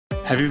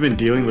Have you been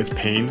dealing with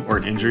pain or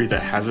an injury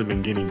that hasn't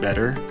been getting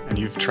better, and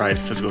you've tried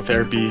physical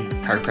therapy,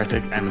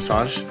 chiropractic, and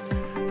massage?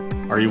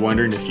 Are you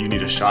wondering if you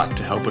need a shot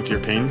to help with your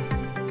pain?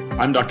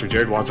 I'm Dr.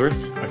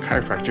 Wadsworth, a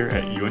chiropractor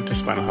at Uintah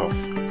Spinal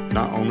Health.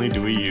 Not only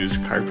do we use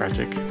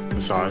chiropractic,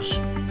 massage,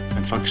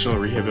 and functional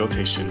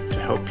rehabilitation to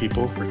help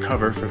people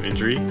recover from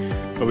injury,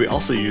 but we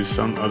also use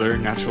some other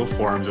natural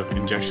forms of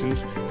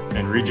injections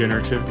and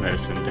regenerative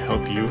medicine to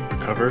help you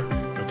recover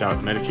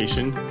without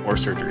medication or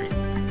surgery.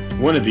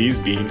 One of these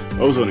being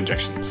ozone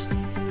injections.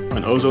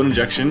 An ozone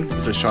injection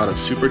is a shot of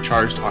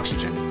supercharged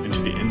oxygen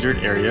into the injured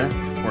area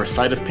or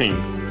site of pain.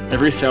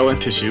 Every cell and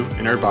tissue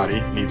in our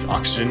body needs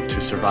oxygen to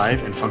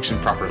survive and function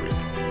properly.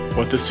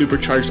 What the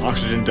supercharged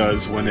oxygen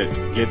does when it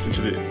gets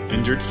into the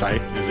injured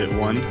site is it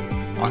 1.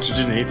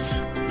 Oxygenates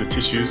the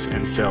tissues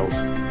and cells,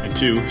 and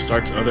 2.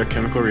 Starts other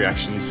chemical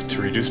reactions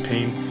to reduce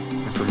pain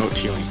and promote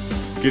healing.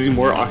 Getting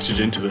more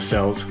oxygen to the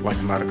cells, like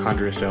a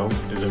mitochondria cell,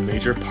 is a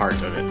major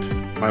part of it.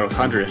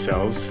 Mitochondria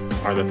cells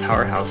are the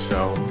powerhouse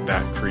cell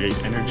that create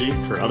energy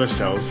for other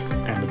cells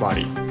and the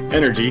body.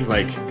 Energy,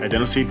 like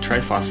adenosine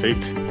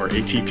triphosphate, or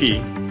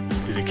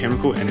ATP, is a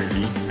chemical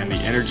energy and the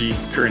energy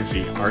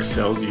currency our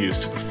cells use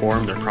to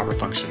perform their proper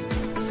function.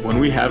 When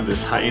we have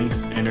this heightened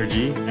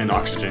energy and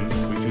oxygen,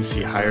 we can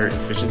see higher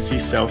efficiency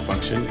cell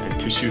function and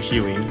tissue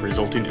healing,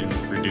 resulting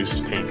in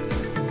reduced pain.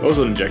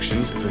 Ozone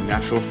injections is a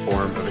natural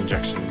form of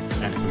injection,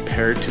 and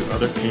compared to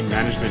other pain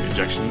management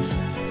injections,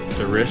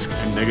 the risk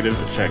and negative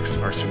effects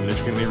are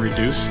significantly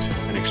reduced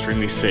and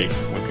extremely safe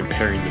when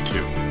comparing the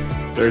two.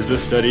 There's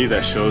this study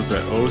that shows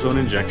that ozone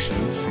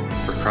injections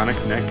for chronic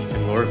neck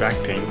and lower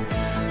back pain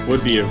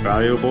would be a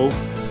valuable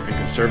and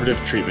conservative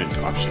treatment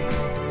option.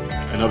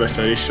 Another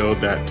study showed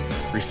that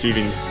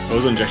receiving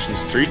ozone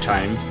injections 3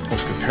 times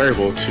was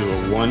comparable to a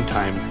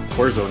 1-time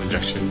cortisone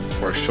injection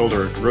for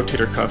shoulder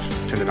rotator cuff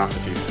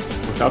tendinopathies.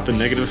 Without the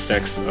negative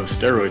effects of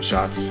steroid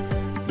shots,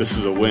 this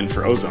is a win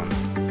for ozone.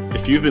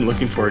 If you've been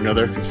looking for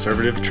another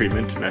conservative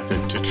treatment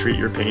method to treat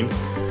your pain,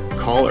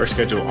 call or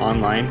schedule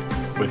online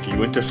with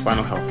Uintah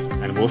Spinal Health,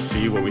 and we'll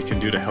see what we can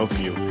do to help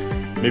you.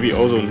 Maybe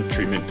ozone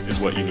treatment is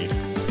what you need.